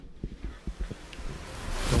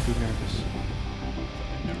Don't be nervous.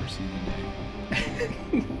 I've never seen the day.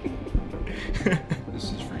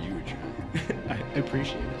 This is for you, John. I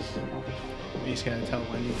appreciate it. You just gotta tell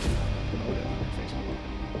Wendy to promote it on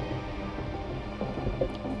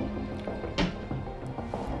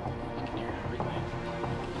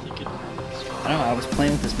I don't know, I was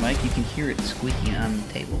playing with this mic, you can hear it squeaking on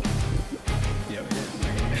the table. Yeah.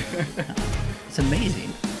 It's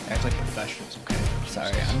amazing. Act like professionals, okay? Sorry,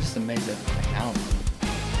 I'm just amazed at the technology.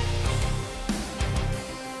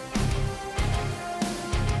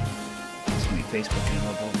 Sweet Facebooking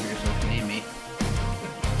up over here, so if you need me.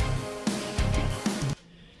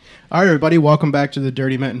 All right, everybody, welcome back to the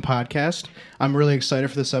Dirty Mitten podcast. I'm really excited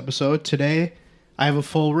for this episode. Today, I have a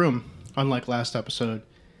full room, unlike last episode.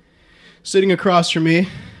 Sitting across from me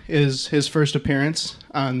is his first appearance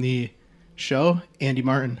on the show, Andy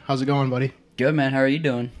Martin. How's it going, buddy? Good, man. How are you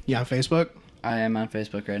doing? You on Facebook? I am on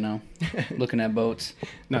Facebook right now, looking at boats.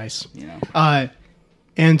 Nice. You know.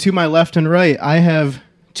 And to my left and right, I have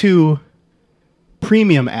two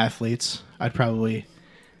premium athletes, I'd probably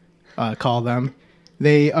call them.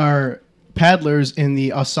 They are paddlers in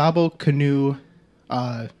the Osabo Canoe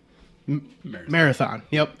Marathon.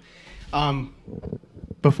 Yep.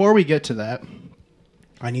 Before we get to that,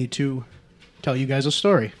 I need to tell you guys a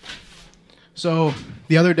story. So,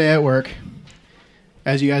 the other day at work,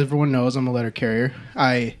 as you guys, everyone knows, I'm a letter carrier.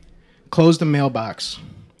 I closed a mailbox.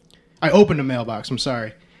 I opened a mailbox, I'm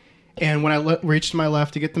sorry. And when I reached to my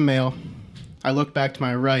left to get the mail, I looked back to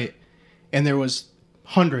my right, and there was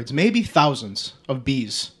hundreds, maybe thousands of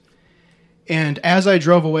bees. And as I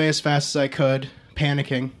drove away as fast as I could,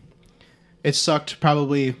 panicking, it sucked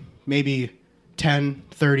probably maybe 10,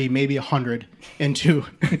 30, maybe 100 into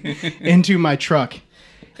my truck.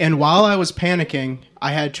 And while I was panicking,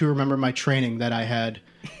 I had to remember my training that I had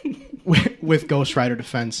with Ghost Rider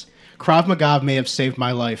Defense. Krav Maga may have saved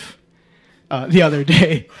my life the other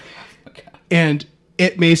day, and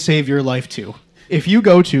it may save your life too. If you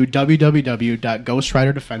go to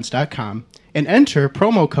www.ghostriderdefense.com and enter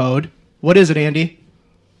promo code, what is it, Andy?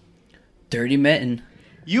 Dirty Mitten.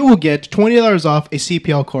 You will get $20 off a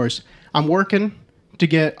CPL course. I'm working to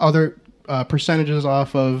get other percentages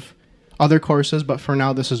off of other courses, but for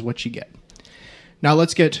now, this is what you get. Now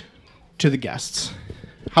let's get to the guests.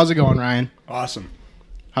 How's it going, Ryan? Awesome.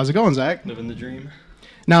 How's it going, Zach? Living the dream.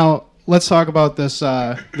 Now let's talk about this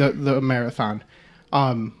the marathon.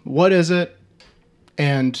 What is it,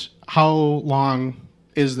 and how long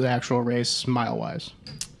is the actual race mile-wise?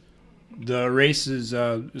 The race is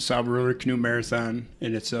Osabo River Canoe Marathon,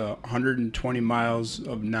 and it's 120 miles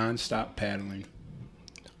of non-stop paddling.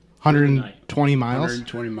 120 miles?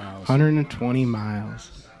 120 miles. 120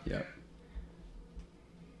 miles. Yep.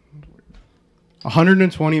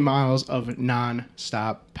 120 miles of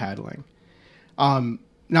non-stop paddling. Now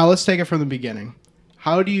let's take it from the beginning.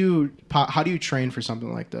 How do you train for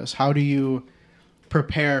something like this? How do you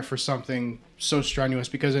prepare for something so strenuous?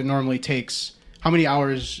 Because it normally takes how many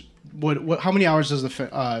hours? How many hours does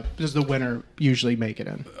the winner usually make it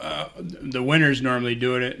in? The winner's normally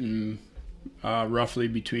doing it in roughly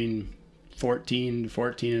between 14 to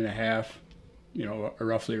 14 and a half. You know,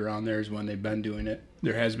 roughly around there is when they've been doing it.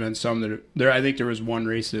 There has been some that I think there was one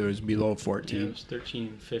race that was below 14. Yeah, it was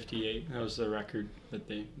 13:58. That was the record that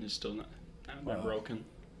is still not broken.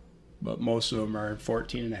 But most of them are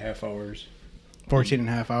 14 and a half hours. 14 and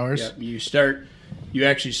a half hours? Yep. You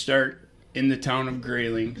actually start in the town of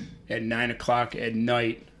Grayling at 9 o'clock at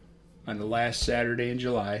night on the last Saturday in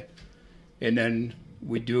July. And then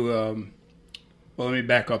we do, well, let me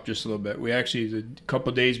back up just a little bit. We actually, a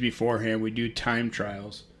couple days beforehand, we do time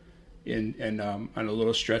trials on a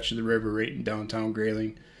little stretch of the river right in downtown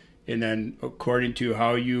Grayling. And then according to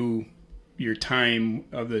how your time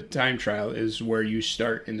of the time trial is where you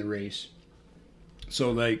start in the race.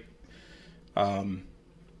 So like,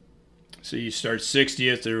 so you start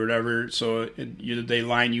 60th or whatever. So they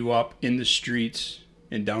line you up in the streets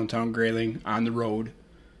in downtown Grayling on the road.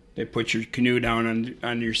 They put your canoe down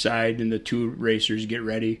on your side, and the two racers get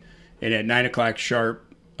ready. And at 9 o'clock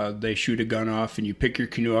sharp, they shoot a gun off, and you pick your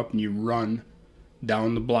canoe up and you run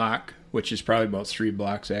down the block, which is probably about 3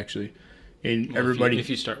 blocks actually. And everybody, if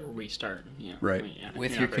you start where we start, yeah, right,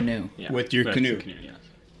 with your canoe, yeah. with your canoe, yes.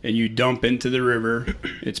 And you dump into the river.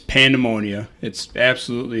 It's pandemonia. It's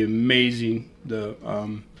absolutely amazing. The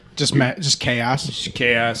just chaos. Just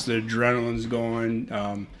chaos. The adrenaline's going,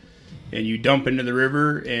 and you dump into the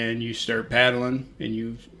river and you start paddling, and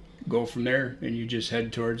you go from there, and you just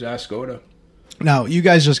head towards Oscoda. Now, you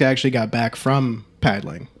guys just actually got back from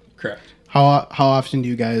paddling. Correct. How often do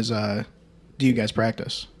you guys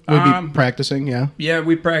practice? would be practicing. Yeah. Yeah,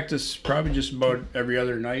 we practice probably just about every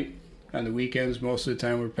other night. On the weekends, most of the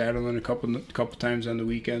time we're paddling. A couple times on the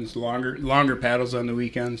weekends. Longer paddles on the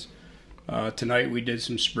weekends. Tonight we did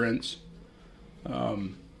some sprints,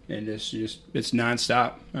 and it's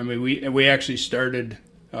nonstop. I mean, we actually started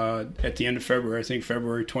at the end of February. I think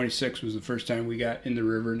February 26th was the first time we got in the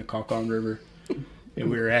river, in the Kalkan River, and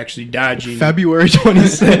we were actually dodging. February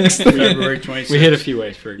 26th. February 26th. We hit a few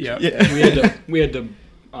icebergs. Yeah. We had to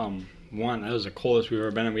one, that was the coldest we've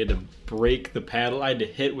ever been in. We had to break the paddle. I had to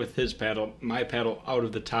hit with my paddle out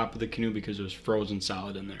of the top of the canoe because it was frozen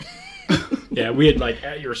solid in there. Yeah, we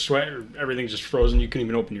had your sweat, everything's just frozen. You couldn't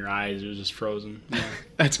even open your eyes. It was just frozen. Yeah.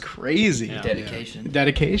 That's crazy. Yeah. Dedication.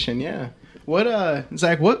 Dedication, yeah. What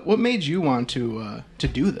Zach, what made you want to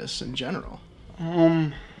do this in general?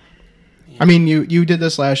 I mean, you did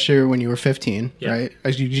this last year when you were 15, yeah. right?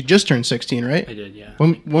 You just turned 16, right? I did, yeah.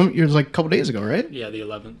 When it was like a couple days ago, right? Yeah, the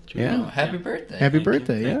 11th. June. Yeah. Oh, happy birthday. Happy Thank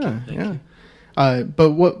birthday, you. yeah, Thank yeah. you.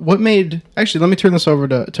 But what made... Actually, let me turn this over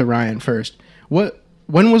to Ryan first.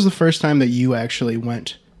 When was the first time that you actually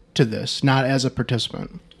went to this, not as a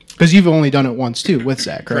participant? Because you've only done it once, too, with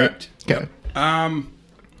Zach, right? Correct. Okay. Yep.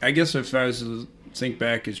 I guess if I was to think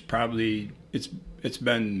back, it's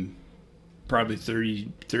been probably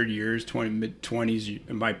 30 years,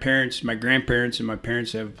 mid-20s. My grandparents and my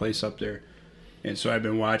parents have a place up there. And so I've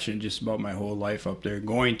been watching just about my whole life up there,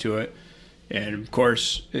 going to it. And, of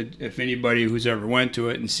course, if anybody who's ever went to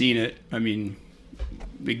it and seen it, I mean,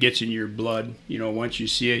 it gets in your blood. You know, once you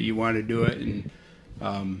see it, you want to do it. And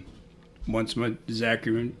once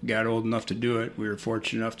Zachary got old enough to do it, we were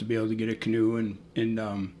fortunate enough to be able to get a canoe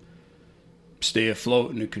and stay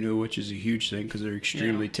afloat in a canoe, which is a huge thing because they're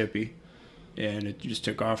extremely tippy. And it just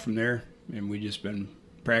took off from there, and we just been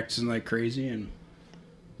practicing like crazy and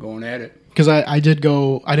going at it. Because I did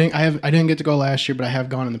go. I didn't get to go last year, but I have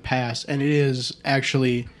gone in the past, and it is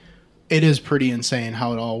pretty insane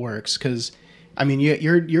how it all works. Because I mean,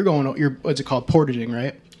 you're what's it called, portaging,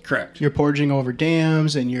 right? Correct. You're portaging over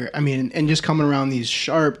dams, and and just coming around these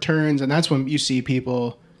sharp turns, and that's when you see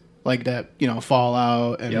people like that, fall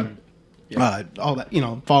out and all that,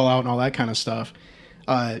 fall out and all that kind of stuff.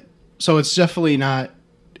 So it's definitely not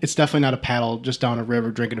a paddle just down a river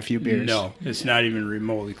drinking a few beers. No, it's not even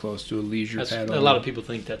remotely close to a leisure paddle. A lot of people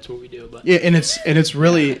think that's what we do, but yeah, and it's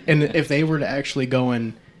really, and if they were to actually go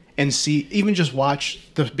and see, even just watch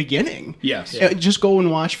the beginning. Yes. Just go and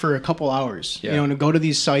watch for a couple hours. Yeah. And go to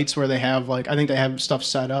these sites where they have I think they have stuff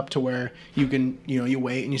set up to where you can, you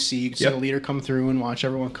wait and you can see the leader come through and watch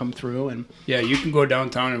everyone come through. And yeah, you can go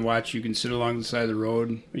downtown and watch. You can sit along the side of the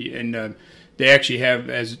road, and they actually have,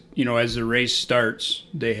 as the race starts,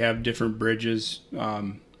 they have different bridges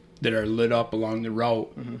that are lit up along the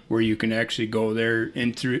route where you can actually go there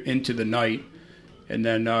into the night. And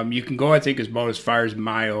then you can go, I think, about as far as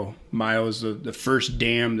Mayo. Mayo is the first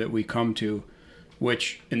dam that we come to,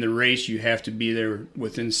 which in the race you have to be there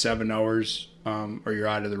within 7 hours or you're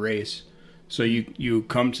out of the race. So you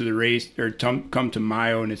come to the race, or come to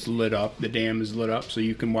Mayo, and it's lit up. The dam is lit up, so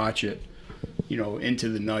you can watch it, into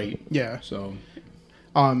the night. yeah. So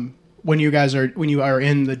when you are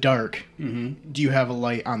in the dark, do you have a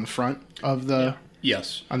light on the front of the...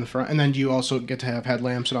 Yes. On the front, and then do you also get to have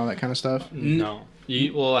headlamps and all that kind of stuff? No.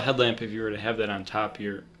 A headlamp, if you were to have that on top,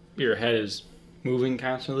 your head is moving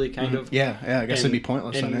constantly, kind of. Yeah, I guess it'd be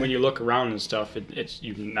pointless. And then, when you look around and stuff,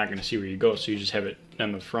 you're not going to see where you go, so you just have it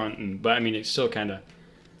on the front. But I mean, it's still kind of,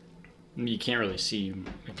 you can't really see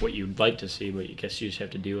what you'd like to see, but I guess you just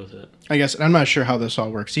have to deal with it. I guess, and I'm not sure how this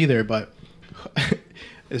all works either, but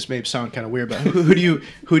this may sound kind of weird, but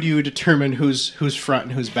who do you determine who's front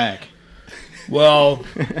and who's back? Well,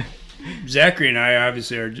 Zachary and I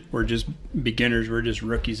obviously we're just beginners. We're just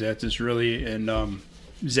rookies at this, really. And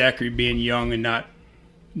Zachary being young and not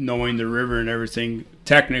knowing the river and everything,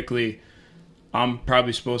 technically, I'm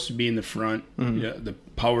probably supposed to be in the front. Yeah, the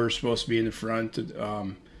power is supposed to be in the front.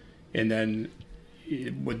 And then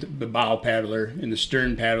with the bow paddler and the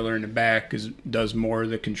stern paddler in the back does more of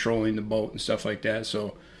the controlling the boat and stuff like that.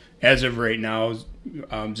 So as of right now,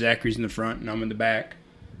 Zachary's in the front and I'm in the back.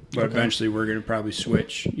 But eventually we're going to probably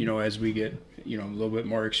switch, as we get, a little bit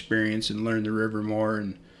more experience and learn the river more.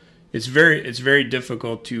 And it's very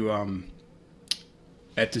difficult to,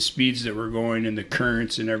 at the speeds that we're going and the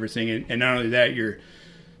currents and everything. And not only that,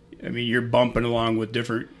 you're bumping along with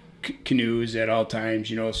different canoes at all times,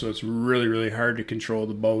 so it's really, really hard to control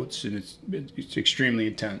the boats, and it's extremely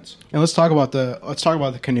intense. And let's talk about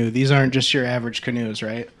the canoe. These aren't just your average canoes,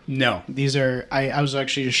 right? No. These are, I was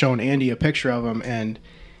actually just showing Andy a picture of them, and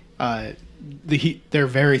they're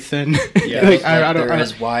very thin. Yeah. Like, They're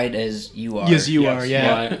as wide as you are. As you Yes. are,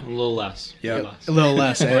 yeah. A little less. Yeah. A little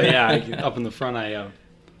less. But Eh? yeah, up in the front, I'm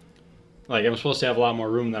supposed to have a lot more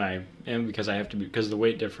room than I am because because of the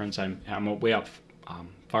weight difference. I'm way up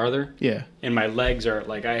farther, Yeah. and my legs are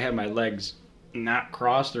I have my legs not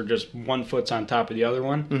crossed; they're just one foot's on top of the other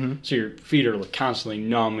one. Mm-hmm. So your feet are constantly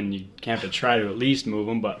numb, and you have to try to at least move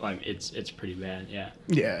them. But it's pretty bad. Yeah,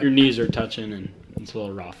 Yeah. your knees are touching, and it's a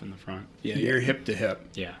little rough in the front. Yeah, you're hip to hip.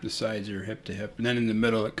 Yeah. The sides are hip to hip. And then in the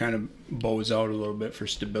middle, it kind of bows out a little bit for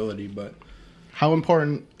stability. But How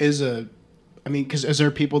important is because is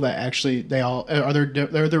there people that actually are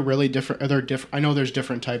there really different? Are there different? I know there's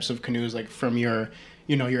different types of canoes, like from your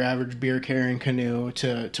your average beer carrying canoe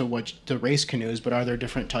to what the race canoes. But are there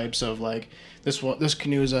different types of this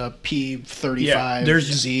canoe is a P35 Yeah, there's-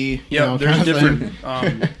 Z? yeah, there's kind of thing?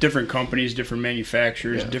 different different companies, different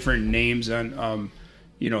manufacturers, Yeah. different names on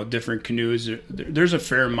different canoes. There's a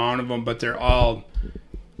fair amount of them, but they're all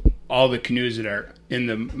the canoes that are in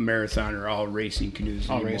the marathon are all racing canoes.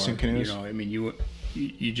 All anymore. racing canoes. I mean,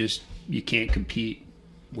 you can't compete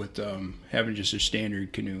with having just a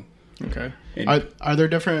standard canoe. Okay. And- Are there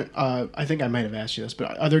different? I think I might have asked you this,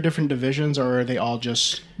 but are there different divisions, or are they all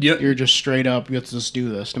just? Yeah. You're just straight up. Let's just do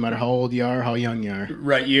this, no matter how old you are, how young you are.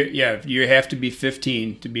 Right. You have to be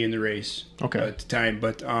 15 to be in the race. Okay. At the time,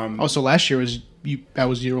 but So last year was that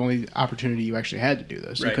was your only opportunity you actually had to do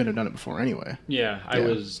this. You Right. couldn't have done it before anyway. Yeah, I Yeah.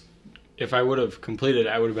 was. If I would have completed,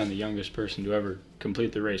 I would have been the youngest person to ever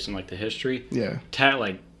complete the race in the history. Yeah.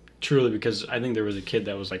 Truly, because I think there was a kid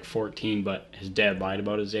that was 14, but his dad lied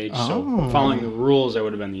about his age. Oh. So following the rules, I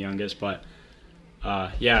would have been the youngest. But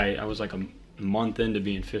I was a month into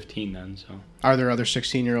being 15 then. So Are there other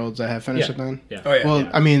 16-year-olds that have finished Yeah. it then? yeah, oh yeah. Well,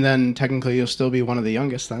 Yeah. I mean, then technically you'll still be one of the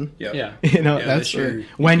youngest then. yeah. yeah, You know, Yeah, that's this year,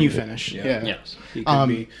 when you finish. yeah. Yeah. yes, He could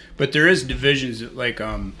be. But there is divisions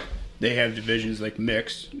they have divisions like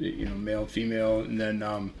mixed, male, female, and then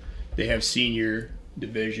they have senior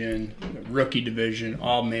division, rookie division,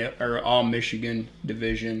 all male or all Michigan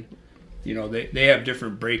division. They have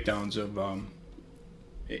different breakdowns of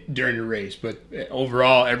during the race, but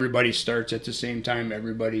overall everybody starts at the same time.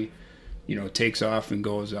 Everybody takes off and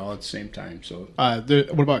goes all at the same time. So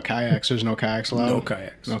What about kayaks? There's no kayaks allowed. no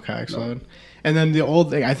kayaks. No kayaks No. allowed. And then the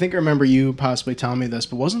old thing, I think I remember you possibly telling me this,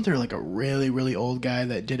 but wasn't there a really, really old guy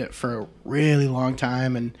that did it for a really long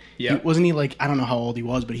time? And Yeah. wasn't he I don't know how old he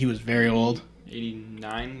was, but he was very old.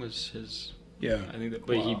 89 was his. Yeah. I think that,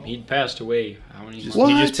 but Wow. he passed away. How many? He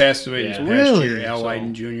What? just passed away this Yeah. past Really? year. Al So-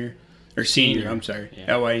 Wyden Jr. or senior. Senior. I'm sorry. Yeah.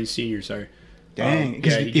 Al Wyden Senior. Sorry. Dang.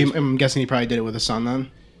 Because he just- I'm guessing he probably did it with his son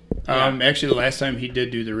then. Actually, the last time he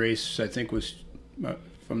did do the race, I think was, if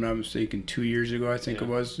I'm not mistaken, 2 years ago. I think it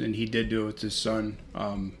was, and he did do it with his son.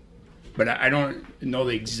 But I don't know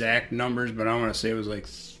the exact numbers, but I want to say it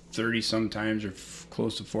was 30 sometimes or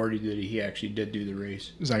close to 40 that he actually did do the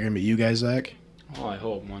race. Is that going to be you guys, Zach? Oh, I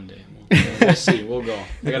hope one day. We'll see. We'll go.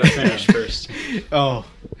 I gotta finish first. Oh,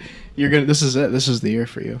 you're gonna. This is it. This is the year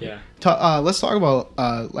for you. Yeah. Let's talk about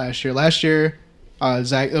last year. Last year,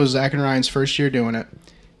 it was Zach and Ryan's first year doing it,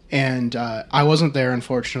 and I wasn't there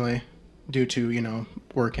unfortunately due to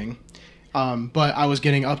working. But I was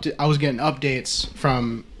getting updates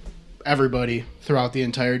from everybody throughout the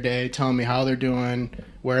entire day, telling me how they're doing,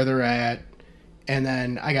 where they're at, and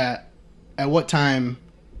then I got at what time.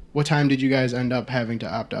 What time did you guys end up having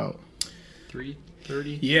to opt out?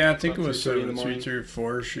 3:30. Yeah, I think it About was 3:30 in the morning. 3 or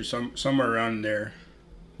 4 or somewhere around there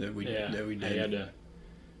that we Yeah, did. I had to.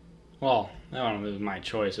 Well, I don't know. It was my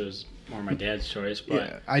choice. It was more my dad's choice. But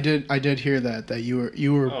Yeah, I did hear that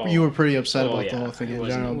you were pretty upset about the whole thing it in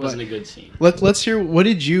wasn't, general. It wasn't But a good scene. let's hear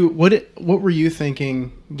what were you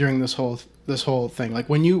thinking during this whole thing?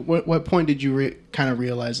 What point did you kind of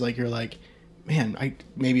realize you're man, I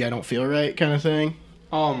don't feel right kind of thing?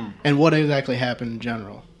 And what exactly happened in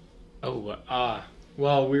general?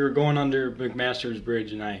 Well, we were going under McMaster's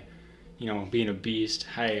Bridge, and I, being a beast,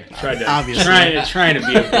 I tried to Obviously. trying to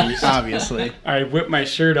be a beast. Obviously. I whipped my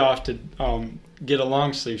shirt off to get a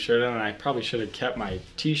long sleeve shirt on, and I probably should have kept my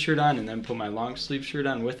t-shirt on and then put my long sleeve shirt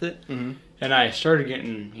on with it. Mhm. And I started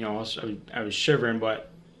getting, I was shivering, but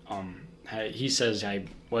he says I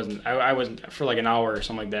wasn't for an hour or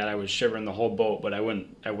something like that. I was shivering the whole boat, but I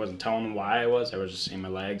wasn't telling him why I was just saying my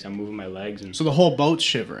legs. I'm moving my legs, and So the whole boat's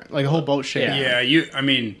shivering, the whole boat's shaking. Yeah, I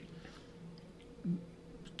mean,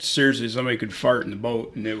 seriously, somebody could fart in the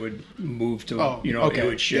boat and it would move to, okay. it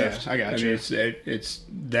would shift. Yeah, I got mean, you. it's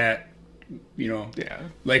that, Yeah.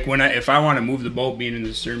 if I want to move the boat, being in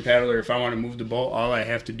the stern paddle, or if I want to move the boat, all I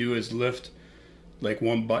have to do is lift like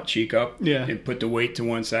one butt cheek up, Yeah. and put the weight to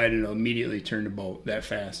one side, and it'll immediately turn the boat that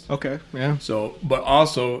fast. Okay. Yeah. So, but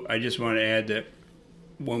also, I just want to add that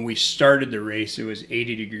when we started the race, it was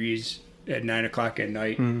 80 degrees at 9 o'clock at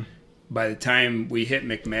night. By the time we hit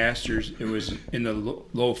McMaster's, it was in the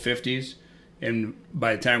low 50s. And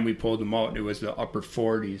by the time we pulled them out, it was the upper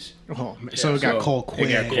 40s. Oh, so it got cold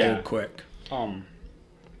quick. It got cold quick.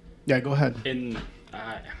 Yeah, go ahead.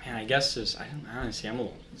 I guess it's a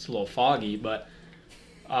little foggy, but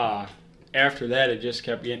after that it just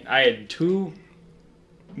kept getting. I had 2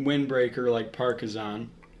 windbreaker like Parkazon,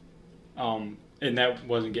 and that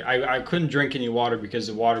wasn't good. I couldn't drink any water because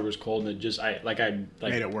the water was cold, and I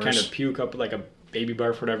Made it worse. kind of puke up like a baby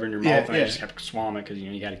barf, whatever, in your mouth, and I just kept swallowing it because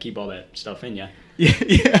you got to keep all that stuff in you.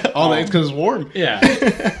 Yeah. All that because it's warm. Yeah,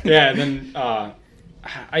 yeah. And then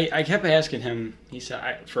I kept asking him. He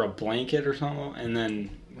said for a blanket or something, and then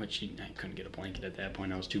I couldn't get a blanket at that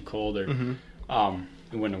point. I was too cold, or it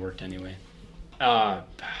wouldn't have worked anyway.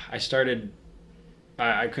 I started.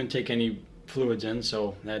 I couldn't take any fluids in,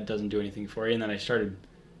 so that doesn't do anything for you. And then I started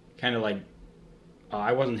kind of like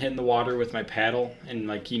I wasn't hitting the water with my paddle, and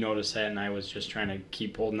like he noticed that, and I was just trying to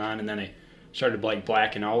keep holding on. And then I started like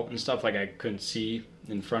blacking out and stuff. Like I couldn't see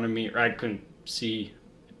in front of me, or I couldn't see.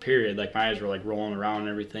 Period. Like my eyes were like rolling around and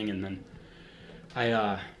everything, and then I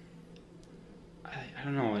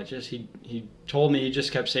don't know. It just he told me, he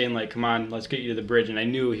just kept saying like, "Come on, let's get you to the bridge," and I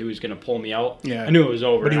knew he was gonna pull me out. Yeah, I knew it was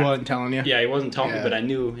over. But he wasn't telling you. Yeah, he wasn't telling me, but I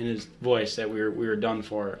knew in his voice that we were done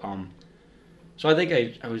for. So I think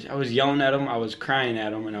I was yelling at him, I was crying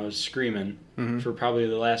at him, and I was screaming for probably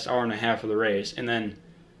the last hour and a half of the race. And then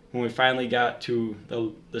when we finally got to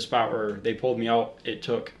the spot where they pulled me out, it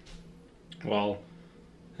took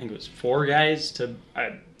I think it was 4 guys to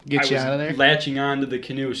get you out of there, latching onto the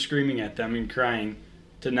canoe, screaming at them and crying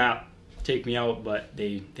to not take me out, but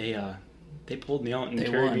they pulled me out and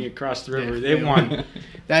carried me across the river. They won.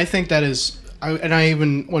 I think that is, when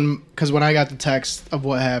I got the text of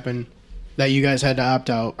what happened, that you guys had to opt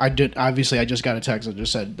out. I just got a text that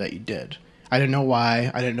just said that you did. I didn't know why.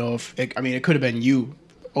 I didn't know if it could have been you.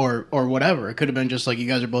 Or whatever. It could have been just like you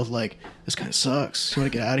guys are both like, this kind of sucks. You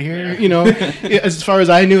want to get out of here? You know, as far as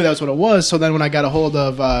I knew, that's what it was. So then when I got a hold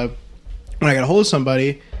of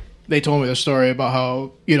somebody, they told me the story about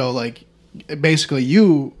how, like basically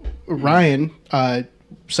you, Ryan,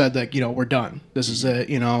 said that, we're done. This is it,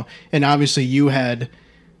 and obviously you had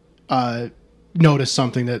noticed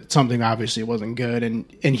something obviously wasn't good, and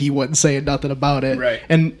he wasn't saying nothing about it. Right.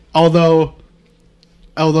 And although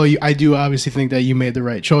I do obviously think that you made the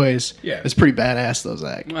right choice. Yeah. It's pretty badass, though,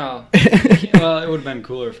 Zach. Well, it would have been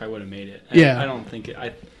cooler if I would have made it. I don't think it.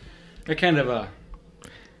 I kind of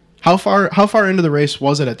How far into the race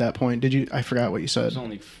was it at that point? I forgot what you said. It was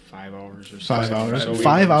only 5 hours or so. 5 hours. So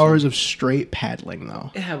 5 hours of straight paddling,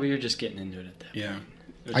 though. Yeah, we were just getting into it at that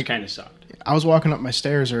point. It kind of sucked. I was walking up my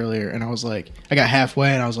stairs earlier, and I was like, I got halfway,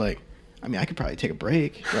 and I was like, I could probably take a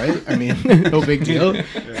break, right? No big deal.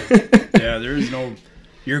 Yeah, there is no.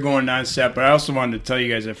 You're going nonstop, but I also wanted to tell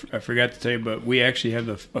you guys, I forgot to tell you, but we actually have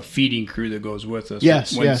a feeding crew that goes with us.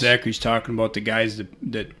 Yes, when Zachary's talking about the guys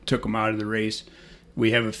that took him out of the race,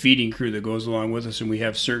 we have a feeding crew that goes along with us, and we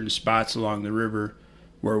have certain spots along the river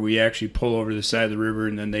where we actually pull over the side of the river,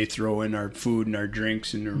 and then they throw in our food and our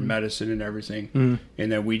drinks and our medicine and everything,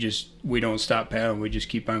 and then we don't stop paddling, we just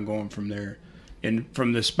keep on going from there. And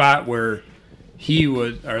from the spot where he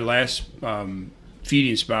was, our last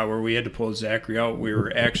feeding spot where we had to pull Zachary out, we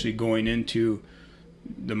were actually going into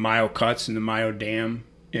the Mayo Cuts and the Mayo Dam,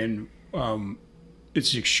 and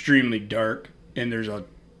it's extremely dark, and there's a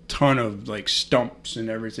ton of like stumps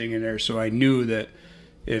and everything in there, so I knew that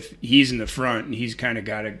if he's in the front and he's kind of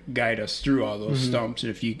got to guide us through all those stumps,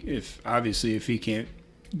 and if he can't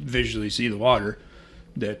visually see the water,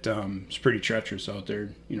 that it's pretty treacherous out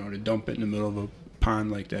there, to dump it in the middle of a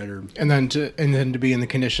pond like that, and then to be in the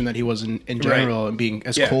condition that he was in general, and being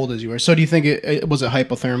as cold as you were. So do you think it was a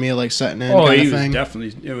hypothermia like setting in?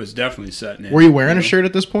 It was definitely setting in. Were you wearing a shirt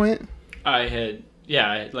at this point? I had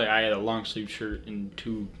a long sleeve shirt and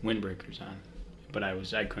 2 windbreakers on, but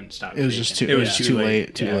I couldn't stop. It was just too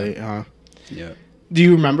late. Too late. Huh? Yeah. Do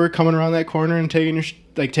you remember coming around that corner and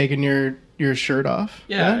taking your shirt off?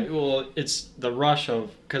 Yeah. Well, it's the rush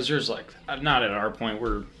of, because there's like, not at our point,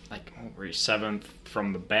 we're 7th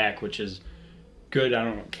from the back, which is good. I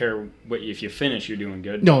don't care if you finish, you're doing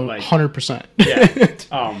good. No, 100%.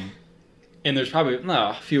 Yeah. And there's probably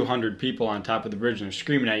a few hundred people on top of the bridge, and they're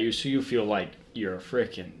screaming at you, so you feel like you're a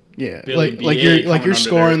freaking Billy you're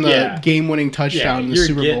scoring the game-winning touchdown in the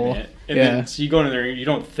Super Bowl. It. And then so you go in there and you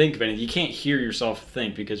don't think of anything. You can't hear yourself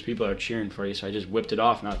think because people are cheering for you. So I just whipped it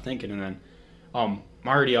off, not thinking, and then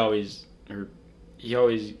Marty always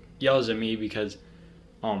yells at me because,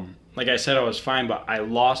 like I said, I was fine, but I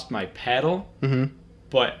lost my paddle. Mm-hmm.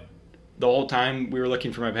 But the whole time we were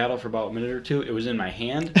looking for my paddle for about a minute or two, it was in my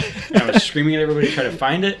hand. And I was screaming at everybody to try to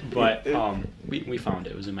find it, but we found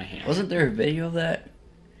it. It was in my hand. Wasn't there a video of that?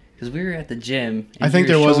 Because we were at the gym. I think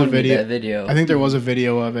there was a video. That video. I think there was a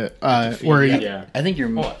video of it. Where yeah. I think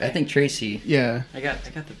Tracy. Yeah. I got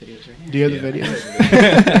the videos right here. Do you have the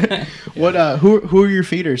videos? What? Who are your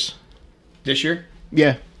feeders? This year,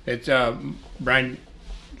 Yeah. it's Brian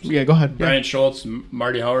Yeah. Go ahead. Brian Schultz,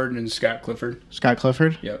 Marty Howard, and Scott Clifford. Scott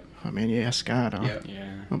Clifford. Yep. Oh man, yeah, Scott. Huh? Yep.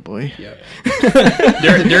 Yeah. Oh boy. Yep.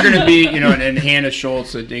 they're going to be, and Hannah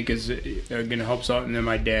Schultz, I think, is going to help us out, and then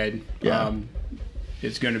my dad. Yeah.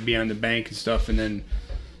 Is going to be on the bank and stuff, and then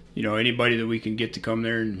anybody that we can get to come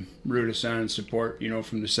there and root us on and support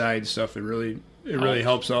from the side and stuff, it really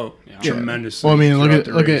helps out tremendously. Well, I mean, look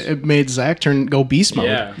throughout the race. at it made Zach go beast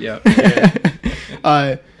mode. Yeah.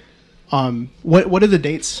 What are the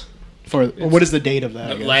dates for? Or what is the date of that?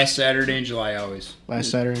 I guess? Last Saturday in July, always. Last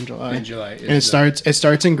Saturday in July. In July, And it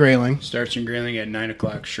starts in Grayling. Starts in Grayling at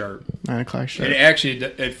 9:00 sharp. 9:00 sharp. And actually,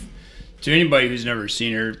 if to anybody who's never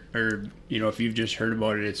seen it, or if you've just heard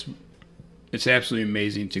about it, it's absolutely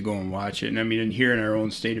amazing to go and watch it. And I mean, here in our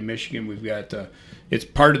own state of Michigan, we've got it's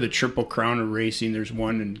part of the Triple Crown of racing. There's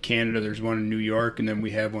one in Canada, there's one in New York, and then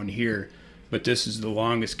we have one here. But this is the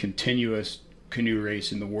longest continuous canoe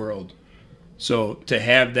race in the world. So to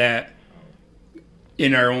have that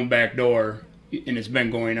in our own back door, and it's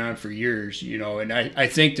been going on for years, and I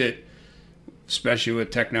think that, especially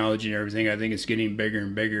with technology and everything, I think it's getting bigger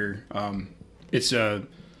and bigger. It's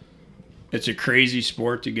a crazy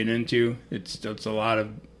sport to get into. It's a lot of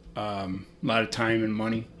time and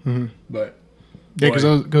money, Mm-hmm. but Yeah,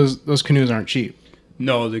 because those canoes aren't cheap.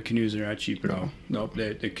 no, the canoes are not cheap at all. Nope,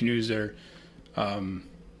 the canoes are.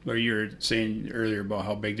 Or you were saying earlier about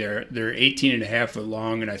how big they're 18.5 foot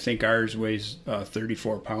long, and I think ours weighs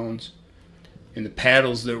 34 pounds. And the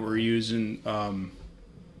paddles that we're using,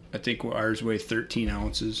 I think ours weigh 13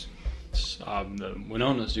 ounces. The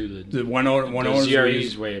Winonas do The Winonas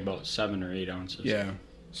ZREs weigh about 7 or 8 ounces. Yeah.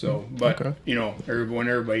 So, but Okay. when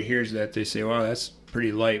everybody hears that, they say, "Well, that's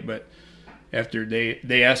pretty light." But after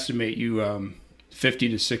they estimate you 50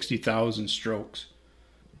 to 60,000 strokes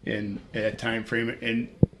in a time frame. And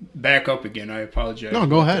back up again, I apologize. No,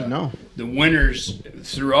 go ahead. No. The winners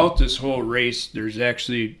throughout this whole race, there's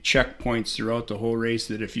actually checkpoints throughout the whole race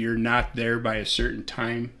that if you're not there by a certain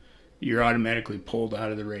time, you're automatically pulled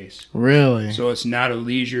out of the race. Really? So it's not a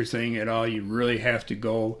leisure thing at all. You really have to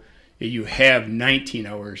go. You have 19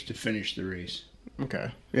 hours to finish the race. Okay.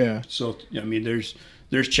 Yeah. So I mean, there's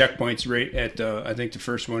checkpoints right at I think the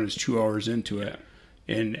first one is 2 hours into it,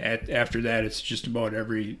 and after that it's just about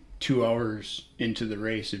every 2 hours into the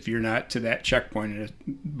race. If you're not to that checkpoint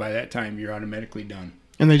by that time, you're automatically done.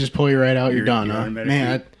 And they just pull you right out. You're done, huh? automatically-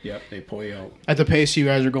 Man, Yep, they pull you out. at the pace you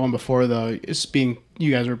guys are going before, though,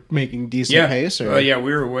 you guys were making decent pace? Or? Yeah,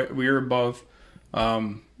 we were above.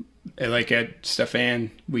 Like at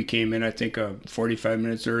Stefan, we came in, I think, 45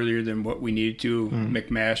 minutes earlier than what we needed to.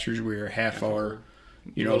 McMaster's, we were a half hour.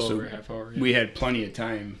 A little over a half hour. Yeah. We had plenty of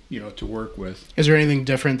time, to work with. Is there anything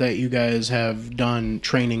different that you guys have done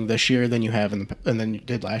training this year than you have and than you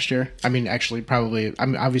did last year? I mean, actually, probably. I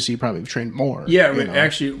mean, obviously, you probably trained more. Yeah,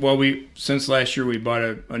 actually, since last year we bought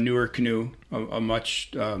a newer canoe, a much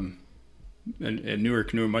a newer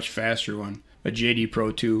canoe, a much faster one, a JD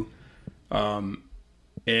Pro 2,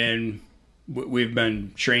 and we've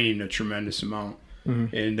been training a tremendous amount.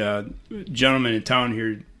 Mm-hmm. And a gentleman in town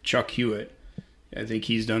here, Chuck Hewitt, I think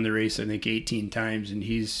he's done the race 18 times, and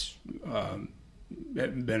he's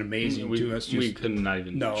been amazing to us. We could not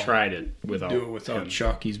even tried it without him.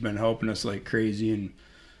 Chuck. He's been helping us like crazy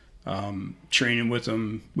and training with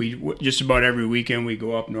him. We just about every weekend we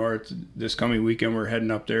go up north. This coming weekend we're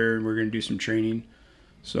heading up there and we're going to do some training.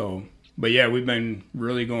 So, but yeah, we've been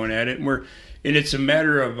really going at it, and it's a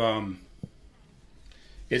matter of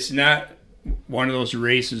it's not one of those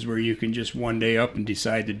races where you can just one day up and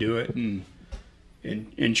decide to do it and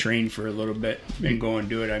train for a little bit and go and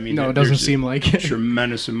do it. I mean, no, it doesn't seem like it.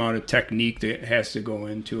 Tremendous amount of technique that has to go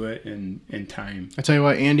into it and time. I tell you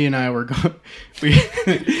what, Andy and I were going.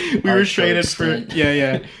 We were traded for.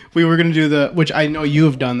 Yeah. We were going to do which I know you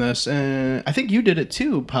have done this, and I think you did it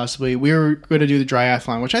too. Possibly, we were going to do the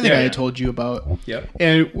triathlon, which I think I had told you about. Yep.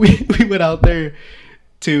 And we went out there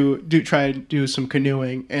to try and do some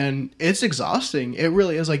canoeing, and it's exhausting. It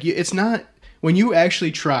really is. Like, it's not. When you're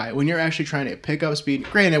actually trying to pick up speed,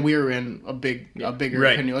 granted we were in a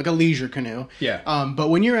bigger canoe, like a leisure canoe. Yeah. But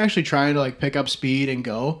when you're actually trying to like pick up speed and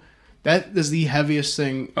go, that is the heaviest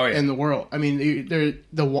thing in the world. I mean,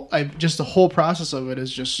 just the whole process of it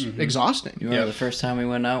is just exhausting. You remember the first time we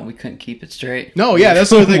went out, we couldn't keep it straight. No, yeah, that's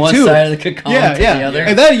the thing One too. side of the canoe to the other.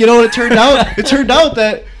 And then you know what it turned out? It turned out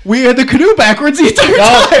that we had the canoe backwards the entire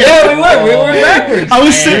time. Yeah, we were backwards. I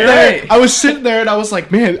was sitting there, and I was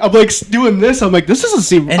like, man, I'm like doing this. I'm like, this doesn't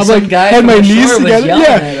seem. And I'm some like, guy had from my the knees shore was together. yelling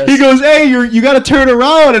Yeah, at us. he goes, hey, you got to turn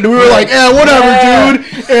around, and we were like, whatever,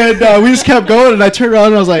 dude. And we just kept going, and I turned around,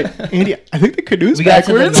 and I was like, Andy, I think the canoe's We got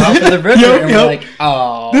to backwards. the mouth of the river, and we're like,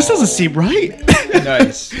 oh, this doesn't seem right.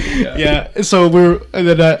 Nice. Yeah. So and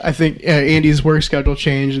then I think Andy's work schedule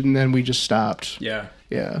changed, and then we just stopped. Yeah.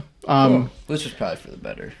 Yeah. which was probably for the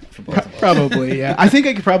better for both of us. Probably, yeah. I think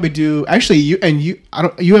I could probably do. Actually, you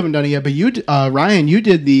haven't done it yet, but Ryan, you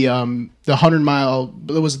did the 100-mile.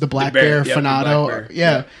 It was the Black Bear Finado.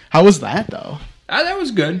 Yeah. How was that though? That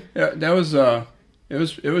was good. That was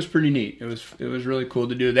it was pretty neat. It was really cool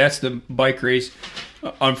to do. That's the bike race.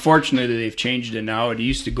 Unfortunately, they've changed it now. It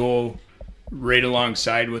used to go right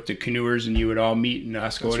alongside with the canoers, and you would all meet in Oscoda.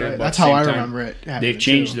 That's right. About That's the how same I time. remember it. They've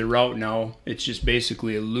changed the route now. It's just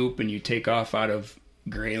basically a loop, and you take off out of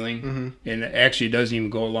Grayling, and it actually doesn't even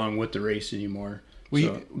go along with the race anymore.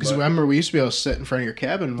 Because remember, we used to be able to sit in front of your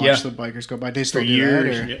cabin and watch the bikers go by. They still do that?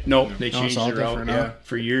 Or? No, they changed the route. Yeah,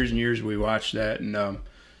 for years and years we watched that, and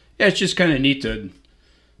it's just kind of neat to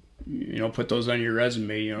put those on your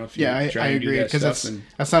resume. If you I try and agree, do that because stuff.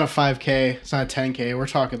 that's not a 5K, it's not a 10K. We're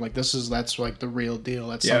talking like that's like the real deal.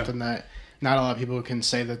 That's something that not a lot of people can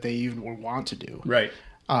say that they even would want to do. Right.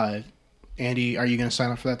 Andy, are you going to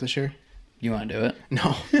sign up for that this year? You want to do it?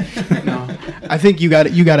 No. I think you got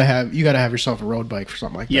to have yourself a road bike for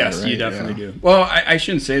something like that. Yes, right? you definitely do. Well, I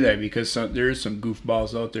shouldn't say that because there is some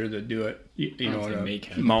goofballs out there that do it.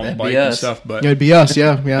 Mountain bike and stuff. But it'd be us.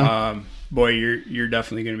 Yeah. Boy, you're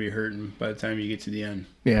definitely going to be hurting by the time you get to the end.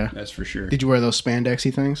 Yeah, that's for sure. Did you wear those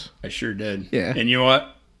spandexy things? I sure did. Yeah. And you know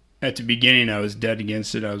what? At the beginning, I was dead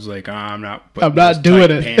against it. I was like, I'm not doing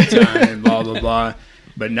it. Pants on and blah blah blah.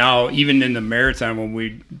 But now, even in the maritime, when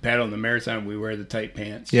we paddle in the maritime, we wear the tight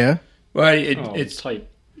pants. Yeah. Well, it's tight.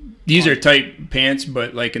 These are tight pants,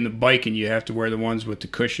 but like in the biking, you have to wear the ones with the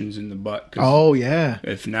cushions in the butt. Oh yeah.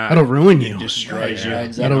 If not, that'll ruin you. It destroys you.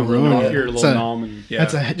 Exactly. That'll ruin you. You're a little numb. And,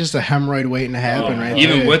 That's just a hemorrhoid waiting to happen, right?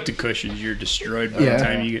 Even there. with the cushions, you're destroyed by the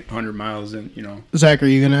time you get 100 miles in. Zach, are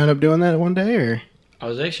you gonna end up doing that one day, or? I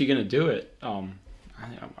was actually gonna do it. I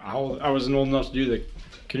wasn't old enough to do the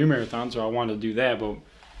canoe marathon, so I wanted to do that. But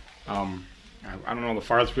I don't know, the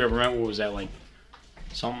farthest we ever went. What was that, like?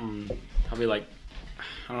 Something probably like,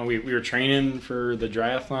 I don't know. We were training for the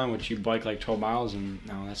triathlon, which you bike like 12 miles, and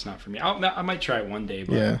no, that's not for me. I might try it one day.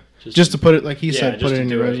 But just to put it like he said, put it in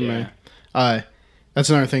your resume. Yeah. That's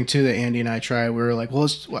another thing too that Andy and I tried. We were like,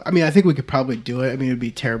 I think we could probably do it. I mean, it'd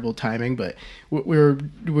be terrible timing, but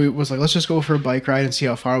we was like, let's just go for a bike ride and see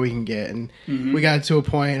how far we can get. And we got to a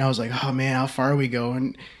point, and I was like, oh man, how far are we go?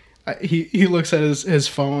 And he looks at his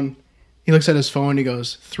phone. He looks at his phone. He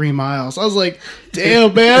goes 3 miles. I was like,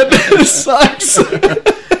 damn man, this sucks.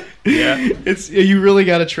 Yeah, you really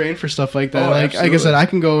got to train for stuff like that. Like I said, I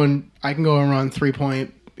can go and run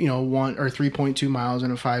 3.1 or 3.2 miles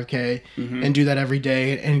in a 5K and do that every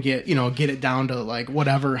day and get it down to like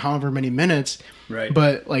however many minutes. Right.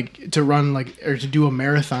 But like to run or to do a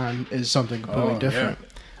marathon is something completely different.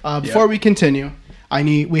 Before we continue,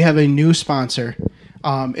 we have a new sponsor.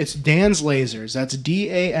 It's Dan's Lasers. That's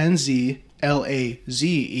DANZLAZER.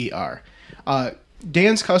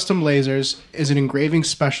 Dan's Custom Lasers is an engraving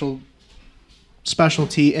specialty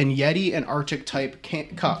in Yeti and Arctic type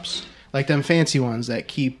cups, like them fancy ones that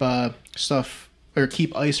keep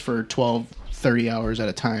keep ice for 12-30 hours at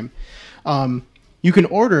a time. You can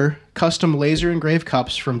order custom laser engraved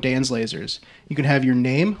cups from Dan's Lasers. You can have your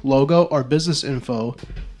name, logo, or business info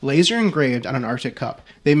laser engraved on an Arctic cup.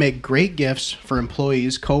 They make great gifts for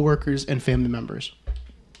employees, coworkers, and family members.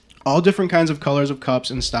 All different kinds of colors of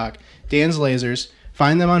cups in stock. Dan's Lasers.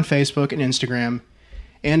 Find them on Facebook and Instagram.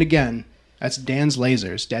 And again, that's Dan's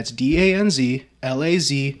Lasers. That's DANZLAZER.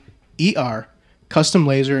 Custom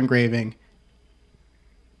laser engraving.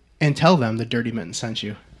 And tell them the Dirty Mitten sent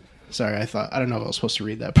you. Sorry, I don't know if I was supposed to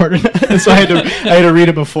read that part or not. So I had to read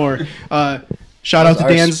it before. Shout out to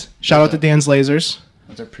Dan's Lasers.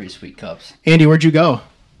 Those are pretty sweet cups. Andy, where'd you go?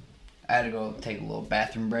 I had to go take a little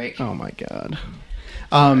bathroom break. Oh my god.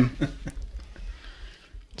 Let's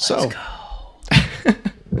go.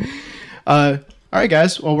 All right,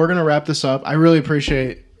 guys. Well, we're gonna wrap this up. I really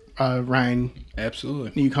appreciate Ryan.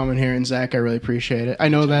 Absolutely. You coming here, and Zach. I really appreciate it. I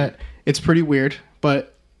know that it's pretty weird,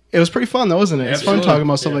 but it was pretty fun, though, wasn't it? It's fun talking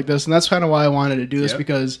about stuff like this, and that's kind of why I wanted to do this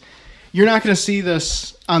because, you're not going to see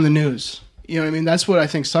this on the news. You know what I mean? That's what I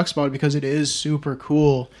think sucks about it, because it is super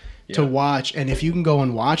cool to watch. And if you can go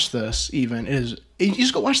and watch this, even you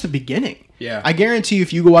just go watch the beginning. Yeah. I guarantee you,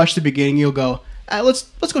 if you go watch the beginning, you'll go, let's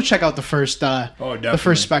go check out the first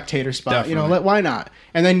spectator spot. Definitely. You know, why not?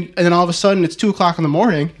 And then all of a sudden it's 2:00 in the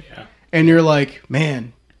morning, and you're like,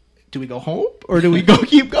 man, do we go home or do we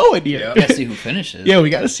keep going here? Yeah. Gotta see who finishes. Yeah, we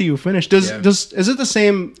got to see who finished. Is it the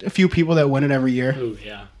same few people that win it every year? Ooh,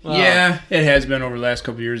 yeah. Yeah, it has been over the last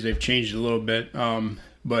couple of years. They've changed a little bit.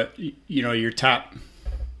 But you know, your top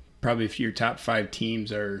 5 teams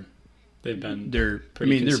they're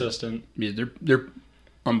pretty consistent. They're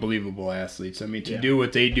unbelievable athletes. I mean, to do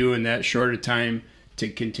what they do in that short a time, to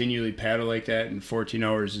continually paddle like that in 14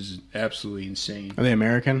 hours is absolutely insane. Are they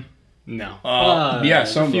American? No.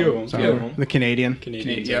 Some few of of them. them. The Canadian.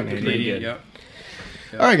 Canadian. Yep.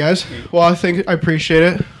 All right, guys. Well, I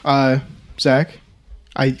appreciate it. Zach,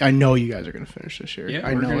 I know you guys are going to finish this year. Yeah,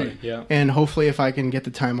 I know it. Yeah. And hopefully if I can get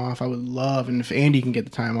the time off, I would love, and if Andy can get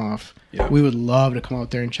the time off, Yeah. we would love to come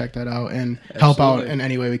out there and check that out and help out in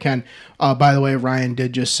any way we can. By the way, Ryan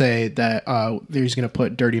did just say that he's going to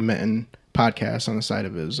put Dirty Mitten podcast on the side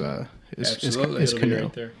of his Absolutely. his It'll be canoe.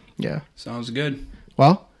 right there. Yeah. Sounds good.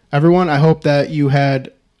 Well, everyone, I hope that you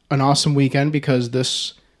had an awesome weekend, because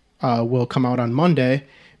this will come out on Monday.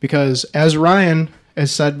 Because as Ryan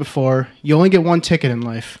has said before, you only get one ticket in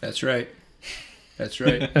life. That's right. That's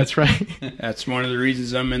right. That's right. That's one of the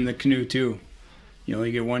reasons I'm in the canoe too. You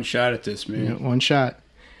only get one shot at this, man. Yeah, one shot.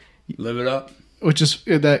 Live it up. Which is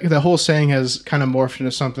that whole saying has kind of morphed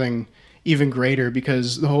into something even greater,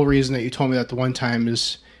 because the whole reason that you told me that the one time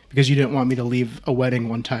is because you didn't want me to leave a wedding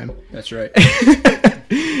one time. That's right.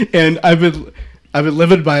 And I've been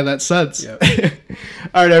living by that since. Yep.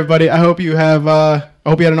 All right, everybody. I hope you had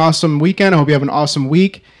an awesome weekend. I hope you have an awesome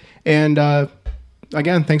week. And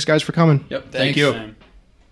again, thanks guys for coming. Yep. Thank Thanks, you. man.